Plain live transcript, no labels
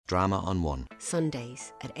Drama on One.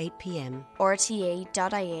 Sundays at 8 p.m. rte.ie/drama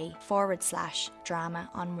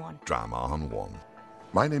on one. Drama on One.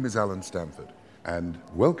 My name is Alan Stamford, and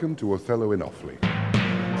welcome to Othello in Offaly.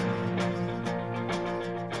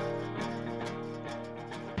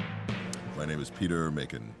 My name is Peter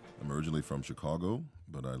Macon. I'm originally from Chicago,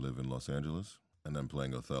 but I live in Los Angeles, and I'm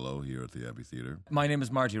playing Othello here at the Abbey Theatre. My name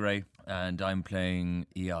is Marty Ray, and I'm playing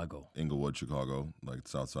Iago. Inglewood, Chicago, like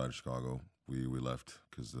south side of Chicago. We left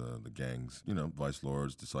because the gangs, Vice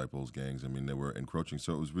Lords, Disciples, gangs, they were encroaching.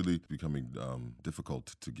 So it was really becoming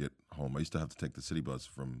difficult to get home. I used to have to take the city bus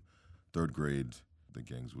from third grade. The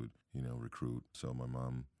gangs would, recruit. So my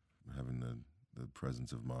mom, having the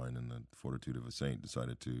presence of mind and the fortitude of a saint,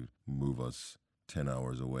 decided to move us 10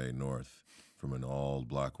 hours away north from an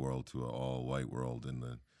all-black world to an all-white world in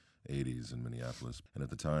the 80s in Minneapolis. And at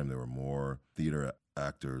the time, there were more theater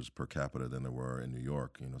actors per capita than there were in New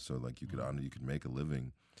York, so like you could make a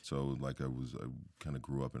living. So like I kind of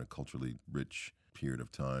grew up in a culturally rich period of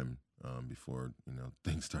time before,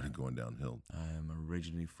 things started going downhill. I'm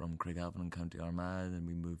originally from Craigavon in County Armagh, and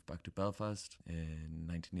we moved back to Belfast in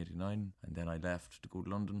 1989, and then I left to go to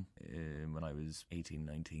London when I was 18,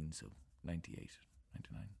 19, so 98.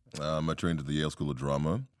 99. I trained at the Yale School of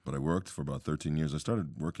Drama, but I worked for about 13 years. I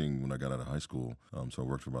started working when I got out of high school, so I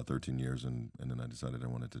worked for about 13 years, and then I decided I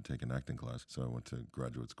wanted to take an acting class. So I went to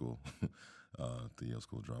graduate school at the Yale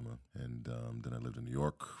School of Drama, and then I lived in New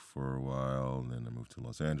York for a while, and then I moved to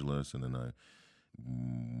Los Angeles, and then I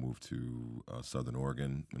moved to Southern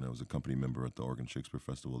Oregon, and I was a company member at the Oregon Shakespeare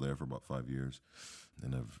Festival there for about 5 years.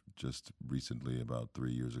 And I've just recently, about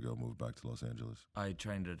 3 years ago, moved back to Los Angeles. I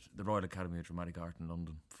trained at the Royal Academy of Dramatic Art in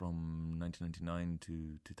London from 1999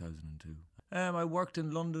 to 2002. I worked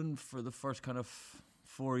in London for the first kind of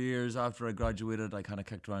 4 years after I graduated. I kind of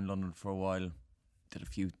kicked around London for a while. Did a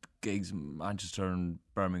few gigs in Manchester and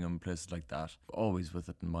Birmingham, places like that. Always with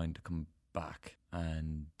it in mind to come back,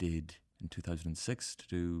 and did in 2006 to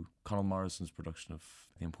do Conal Morrison's production of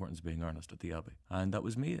The Importance of Being Earnest at the Abbey. And that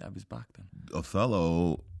was me. I was back then.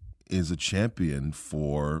 Othello is a champion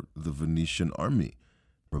for the Venetian army.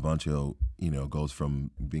 Brabantio, goes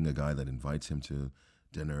from being a guy that invites him to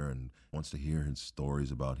dinner and wants to hear his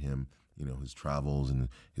stories about him, his travels and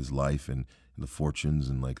his life and the fortunes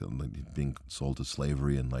and like being sold to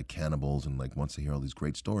slavery and like cannibals and like wants to hear all these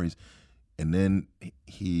great stories. And then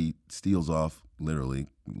he steals off, literally,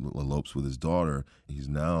 elopes with his daughter. He's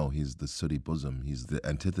the sooty bosom. He's the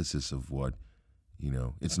antithesis of what,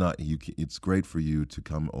 it's not, it's great for you to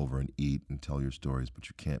come over and eat and tell your stories, but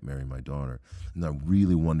you can't marry my daughter. And I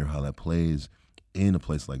really wonder how that plays in a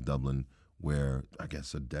place like Dublin, where I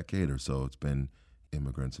guess a decade or so it's been,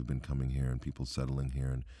 immigrants have been coming here and people settling here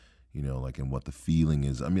and, and what the feeling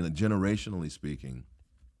is. Generationally speaking,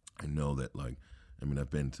 I know that I've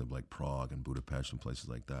been to like Prague and Budapest and places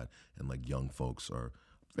like that, and like young folks are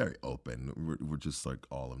very open. We're just like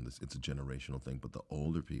all of this. It's a generational thing. But the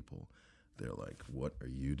older people, they're like, "What are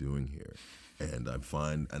you doing here?" And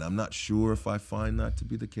I'm not sure if I find that to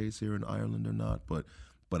be the case here in Ireland or not. But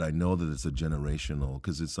I know that it's a generational,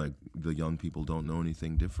 because it's like the young people don't know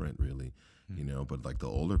anything different, really, But like the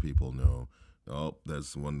older people know. Oh,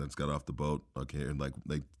 there's one that's got off the boat. Okay, and like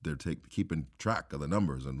they're keeping track of the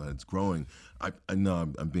numbers, and it's growing. I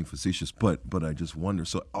know I'm being facetious, but I just wonder.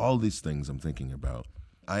 So all these things I'm thinking about.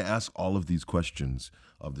 I ask all of these questions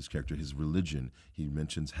of this character. His religion. He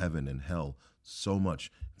mentions heaven and hell so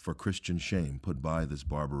much. For Christian shame, put by this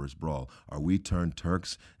barbarous brawl. Are we turned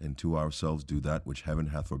Turks, and to ourselves do that which heaven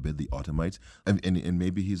hath forbid the Ottomites? And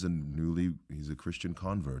maybe he's a Christian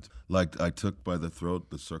convert. Like, I took by the throat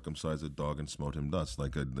the circumcised dog and smote him thus.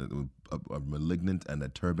 Like a malignant and a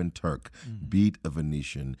turbaned Turk beat a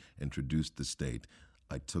Venetian, introduced the state.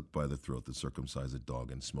 I took by the throat the circumcised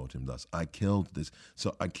dog and smote him thus. I killed this.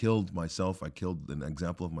 So I killed myself. I killed an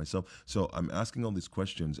example of myself. So I'm asking all these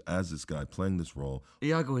questions as this guy playing this role.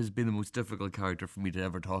 Iago has been the most difficult character for me to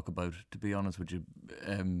ever talk about, to be honest with you.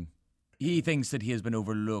 He thinks that he has been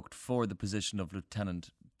overlooked for the position of lieutenant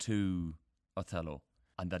to Othello,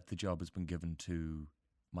 and that the job has been given to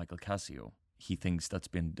Michael Cassio. He thinks that's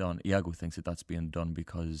been done. Iago thinks that that's being done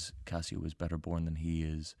because Cassio is better born than he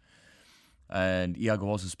is. And Iago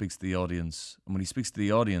also speaks to the audience. And when he speaks to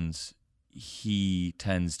the audience, he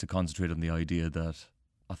tends to concentrate on the idea that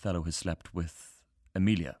Othello has slept with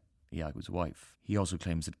Emilia, Iago's wife. He also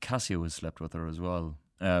claims that Cassio has slept with her as well.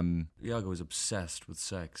 Iago is obsessed with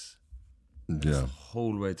sex. Yeah. The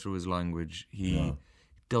whole way through his language. He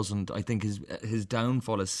doesn't... I think his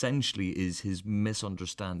downfall essentially is his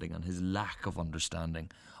misunderstanding and his lack of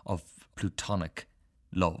understanding of platonic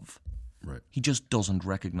love. Right. He just doesn't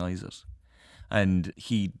recognise it. And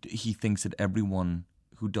he thinks that everyone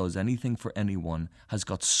who does anything for anyone has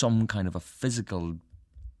got some kind of a physical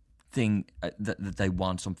thing that they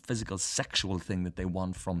want, some physical sexual thing that they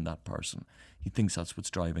want from that person. He thinks that's what's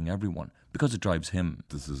driving everyone, because it drives him.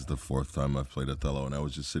 This is the fourth time I've played Othello, and I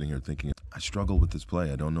was just sitting here thinking, I struggle with this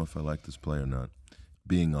play. I don't know if I like this play or not.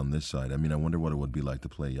 Being on this side, I mean, I wonder what it would be like to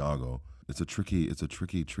play Iago. It's a tricky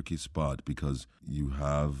spot, because you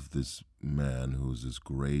have this man who's this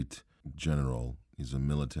great general. He's a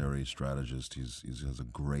military strategist. He has a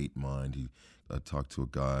great mind. I talked to a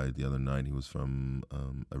guy the other night. He was from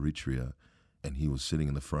Eritrea, and he was sitting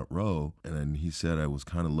in the front row. And then he said, I was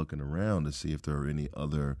kind of looking around to see if there are any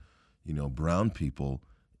other, brown people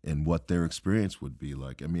and what their experience would be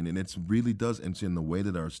like. I mean, and it really does. And in the way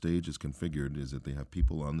that our stage is configured is that they have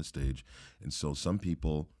people on the stage. And so some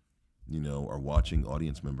people, are watching,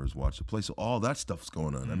 audience members watch the play. So all that stuff's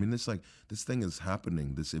going on. I mean, this thing is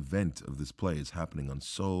happening. This event of this play is happening on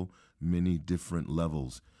so many different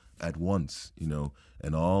levels at once,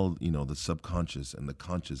 and all, the subconscious and the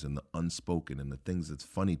conscious and the unspoken and the things that's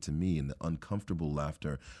funny to me and the uncomfortable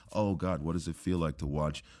laughter. Oh God, what does it feel like to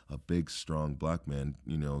watch a big, strong black man,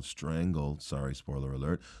 strangle, sorry, spoiler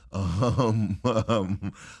alert,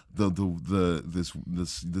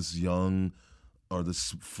 this young, or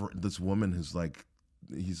this woman who's like,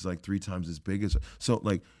 he's like 3 times as big as her. So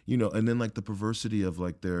like, and then like the perversity of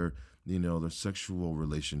like their sexual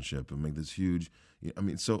relationship, and make this huge,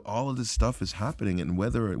 so all of this stuff is happening, and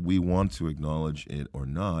whether we want to acknowledge it or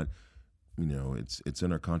not, it's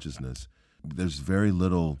in our consciousness. There's very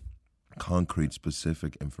little concrete,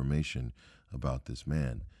 specific information about this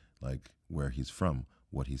man, like where he's from,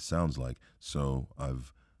 what he sounds like. So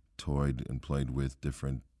I've toyed and played with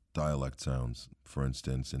different dialect sounds. For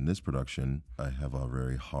instance, in this production, I have a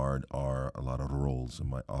very hard R, a lot of rolls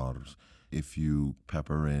in my R's. If you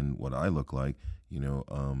pepper in what I look like,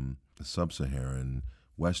 sub-Saharan,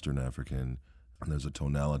 Western African, and there's a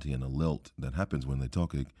tonality and a lilt that happens when they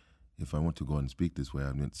talk. If I want to go and speak this way,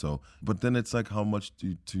 but then it's like how much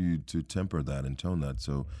to temper that and tone that.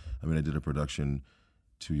 So, I did a production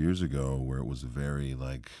 2 years ago where it was very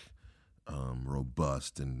like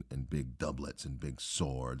robust and big doublets and big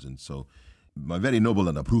swords, and so my very noble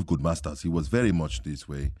and approved good masters, he was very much this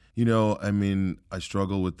way. I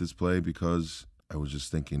struggle with this play because I was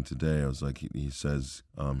just thinking today, I was like, he says,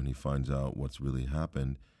 and he finds out what's really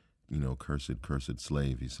happened, cursed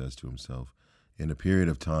slave, he says to himself. In a period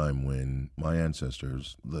of time when my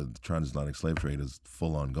ancestors, the transatlantic slave trade is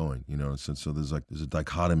full on going, so there's a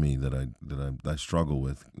dichotomy that I struggle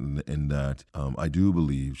with, in that I do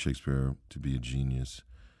believe Shakespeare to be a genius,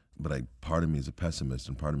 but part of me is a pessimist,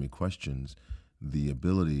 and part of me questions the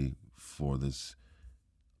ability for this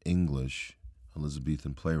English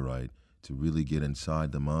Elizabethan playwright to really get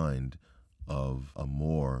inside the mind of a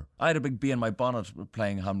Moor. I had a big bee in my bonnet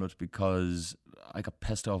playing Hamlet because I got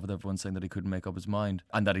pissed off with everyone saying that he couldn't make up his mind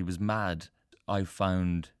and that he was mad. I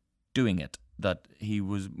found doing it that he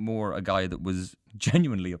was more a guy that was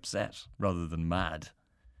genuinely upset rather than mad.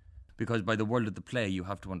 Because by the world of the play, you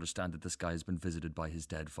have to understand that this guy has been visited by his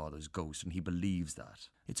dead father's ghost, and he believes that.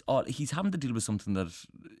 He's having to deal with something that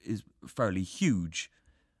is fairly huge.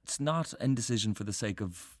 It's not indecision for the sake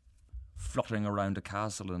of fluttering around a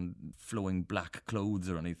castle and flowing black clothes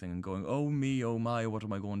or anything and going, oh me, oh my, what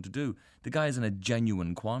am I going to do? The guy is in a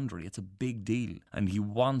genuine quandary. It's a big deal, and he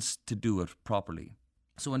wants to do it properly.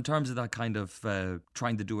 So in terms of that kind of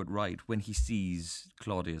trying to do it right, when he sees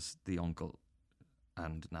Claudius, the uncle,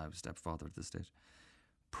 and now stepfather at this stage,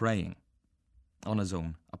 praying on his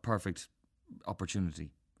own, a perfect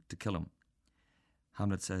opportunity to kill him,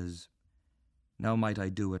 Hamlet says, now might I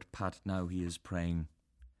do it, Pat, now he is praying.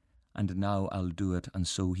 And now I'll do it, and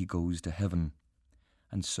so he goes to heaven.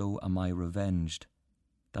 And so am I revenged.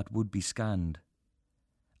 That would be scanned.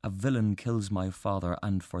 A villain kills my father,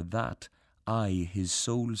 and for that, I, his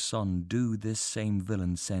sole son, do this same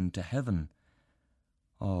villain send to heaven.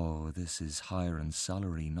 Oh, this is hire and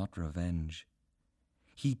salary, not revenge.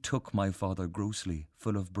 He took my father grossly,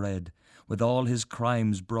 full of bread, with all his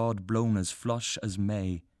crimes broad blown as flush as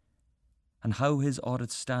May. And how his audit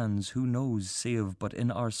stands, who knows, save but in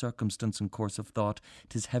our circumstance and course of thought,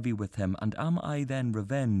 'tis heavy with him. And am I then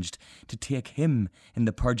revenged to take him in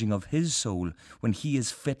the purging of his soul, when he is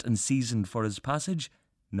fit and seasoned for his passage?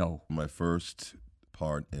 No. My first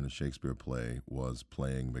part in a Shakespeare play was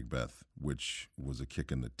playing Macbeth, which was a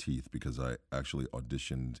kick in the teeth, because I actually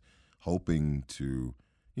auditioned hoping to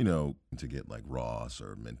to get like Ross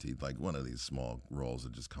or Minty, like one of these small roles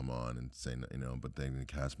that just come on and say, but they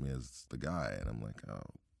cast me as the guy, and I'm like, oh,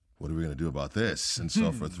 what are we going to do about this? And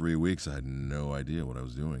so for 3 weeks, I had no idea what I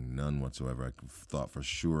was doing, none whatsoever. I thought for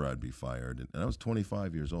sure I'd be fired. And I was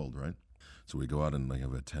 25 years old, right? So we go out and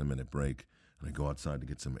have a 10-minute break, and I go outside to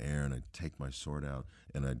get some air, and I take my sword out,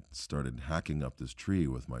 and I started hacking up this tree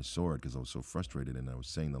with my sword because I was so frustrated, and I was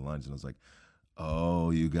saying the lines, and I was like,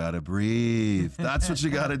 oh, you got to breathe. That's what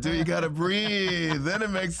you got to do. You got to breathe. Then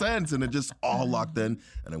it makes sense. And it just all locked in,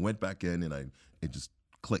 and I went back in, and it just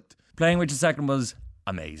clicked. Playing Richard II was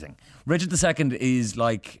amazing. Richard II is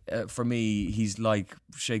like, for me, he's like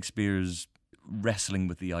Shakespeare's wrestling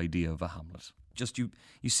with the idea of a Hamlet. Just you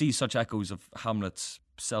see such echoes of Hamlet's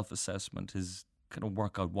self-assessment, his kind of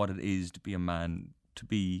work out what it is to be a man, to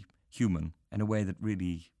be human, in a way that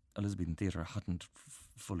really Elizabethan theatre hadn't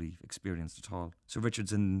fully experienced at all. So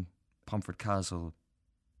Richard's in Pomfret Castle,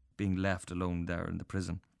 being left alone there in the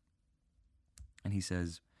prison. And he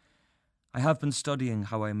says, I have been studying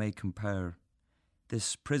how I may compare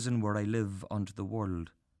this prison where I live unto the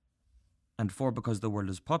world, and for because the world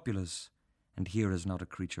is populous, and here is not a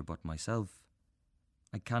creature but myself,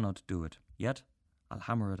 I cannot do it, yet I'll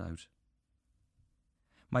hammer it out.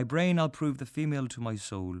 My brain I'll prove the female to my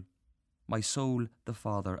soul the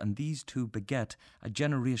father, and these two beget a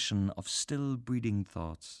generation of still breeding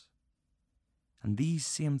thoughts. And these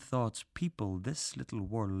same thoughts people this little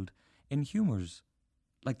world in humours,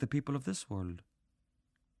 like the people of this world.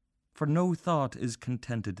 For no thought is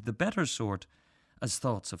contented, the better sort, as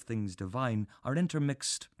thoughts of things divine, are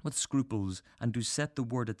intermixed with scruples, and do set the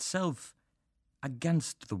word itself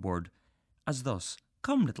against the word, as thus,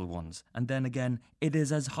 come little ones, and then again, it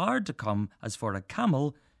is as hard to come as for a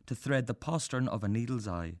camel to thread the postern of a needle's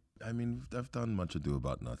eye. I mean, I've done Much Ado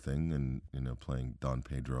About Nothing, and playing Don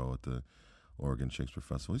Pedro at the Oregon Shakespeare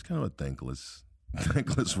Festival. He's kind of a thankless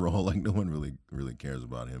role. Like, no one really cares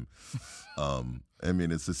about him. I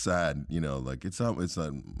mean, it's a sad, like it's not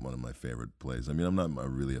one of my favorite plays. I mean, I'm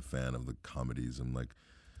not really a fan of the comedies. I'm like,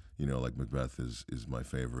 like Macbeth is my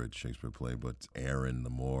favorite Shakespeare play, but Aaron the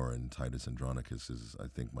Moor and Titus Andronicus is, I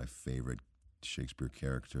think, my favorite Shakespeare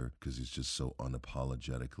character, because he's just so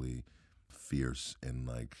unapologetically fierce, and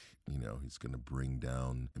like, he's going to bring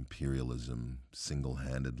down imperialism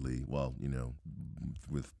single-handedly. Well,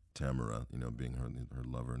 with Tamara, being her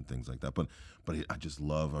lover and things like that. But I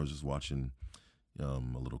was just watching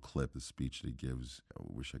a little clip, the speech that he gives. I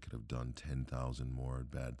wish I could have done 10,000 more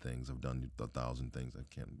bad things. I've done 1,000 things. I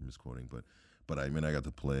can't misquoting, but I mean, I got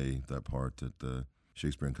to play that part at the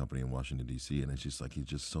Shakespeare and Company in Washington, D.C., and it's just like, he's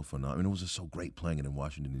just so phenomenal. I mean, it was just so great playing it in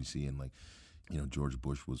Washington, D.C., and like, George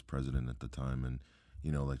Bush was president at the time, and,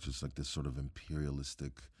 like, just like this sort of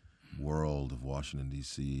imperialistic world of Washington,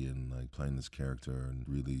 D.C., and like playing this character, and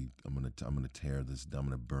really, I'm gonna tear this, I'm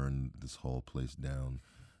gonna burn this whole place down.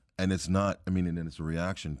 And it's not, I mean, and it's a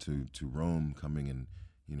reaction to Rome coming and,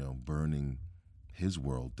 burning his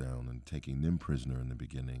world down and taking them prisoner in the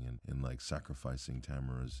beginning, and like sacrificing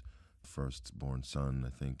Tamara's firstborn son, I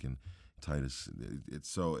think, and Titus. It's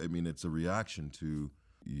so, I mean, it's a reaction to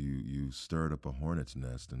you stirred up a hornet's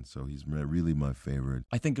nest, and so he's really my favorite.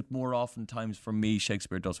 I think more oftentimes for me,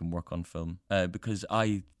 Shakespeare doesn't work on film, because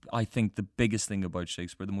I think the biggest thing about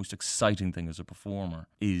Shakespeare, the most exciting thing as a performer,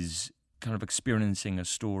 is kind of experiencing a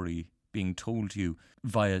story being told to you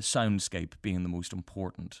via soundscape being the most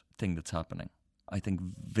important thing that's happening. I think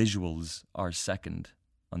visuals are second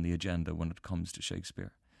on the agenda when it comes to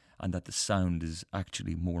Shakespeare, and that the sound is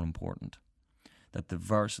actually more important. That the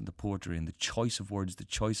verse and the poetry and the choice of words, the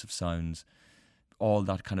choice of sounds, all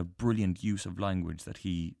that kind of brilliant use of language that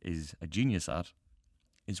he is a genius at,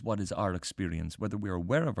 is what is our experience, whether we are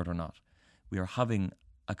aware of it or not. We are having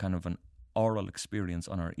a kind of an oral experience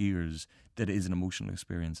on our ears that is an emotional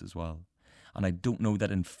experience as well. And I don't know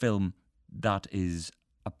that in film that is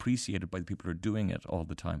appreciated by the people who are doing it all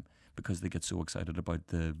the time, because they get so excited about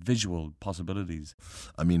the visual possibilities.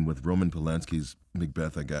 I mean, with Roman Polanski's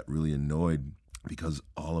Macbeth, I got really annoyed because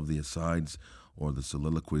all of the asides or the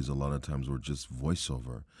soliloquies a lot of times were just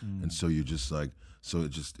voiceover. And so you just like, so it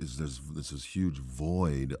just is, there's this huge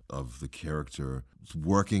void of the character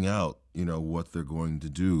working out, what they're going to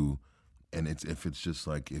do. And if it's just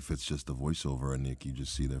the voiceover and you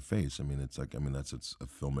just see their face. I mean, it's a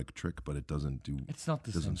filmic trick, but it doesn't do. It's not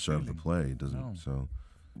the doesn't serve feeling. The play. It doesn't. No. So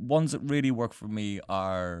ones that really work for me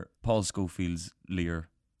are Paul Scofield's Lear,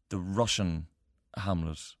 the Russian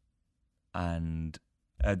Hamlet, and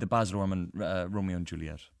the Baz Luhrmann Romeo and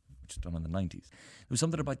Juliet, which is done in the 90s. There was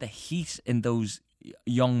something about the heat in those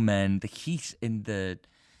young men, the heat in the,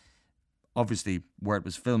 obviously where it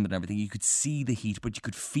was filmed and everything, you could see the heat, but you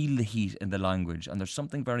could feel the heat in the language. And there's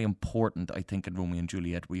something very important, I think, in Romeo and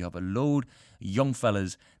Juliet, where you have a load of young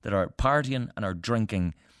fellas that are partying and are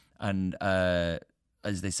drinking, And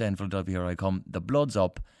as they say in Philadelphia, Here I Come, the blood's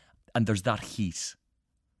up and there's that heat.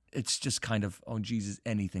 It's just kind of, oh, Jesus,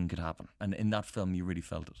 anything could happen. And in that film, you really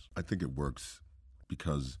felt it. I think it works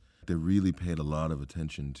because they really paid a lot of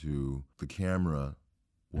attention to the camera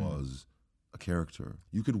was a character.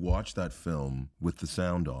 You could watch that film with the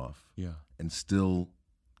sound off and still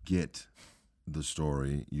get the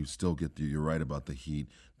story. You still get you're right about the heat,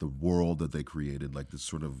 the world that they created, like this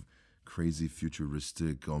sort of crazy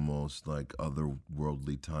futuristic, almost like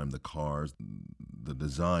otherworldly time, the cars, the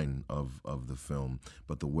design of the film,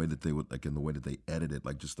 but the way that they would, like in the way that they edit it,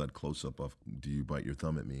 like just that close up of "Do you bite your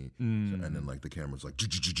thumb at me?" And then like the camera's like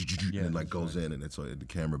and it like goes in, and it's like the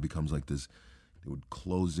camera becomes like this. It would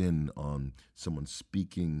close in on someone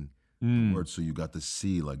speaking the words, so you got to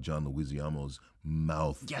see like John Leguizamo's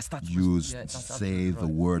mouth say the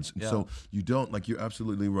words. Yeah. So you don't, like, you're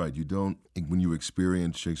absolutely right. You don't, when you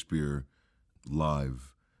experience Shakespeare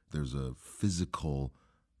live, there's a physical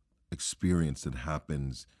experience that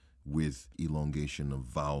happens with elongation of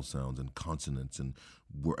vowel sounds and consonants and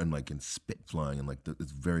spit flying and like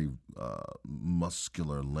it's very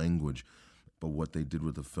muscular language. But what they did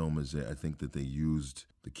with the film is I think that they used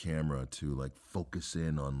the camera to like focus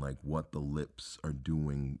in on like what the lips are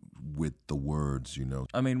doing with the words, you know.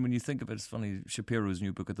 I mean, when you think of it, it's funny. Shapiro's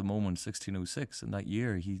new book at the moment, 1606, in that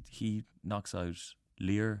year, he knocks out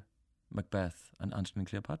Lear, Macbeth, and Antony and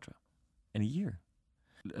Cleopatra in a year.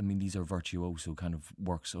 I mean, these are virtuoso kind of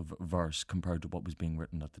works of verse compared to what was being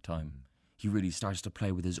written at the time. He really starts to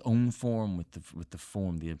play with his own form, with the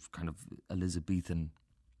form, the kind of Elizabethan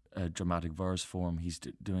dramatic verse form. He's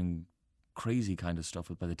doing crazy kind of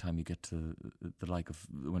stuff by the time you get to the like of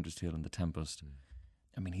The Winter's Tale and The Tempest.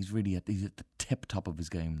 I mean, he's at the tip top of his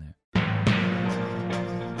game there.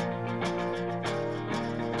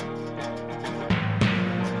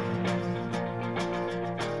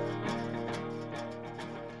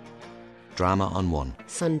 Drama on One.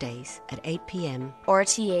 Sundays at 8 p.m.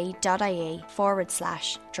 rte.ie/drama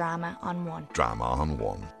on one. Drama on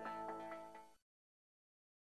One.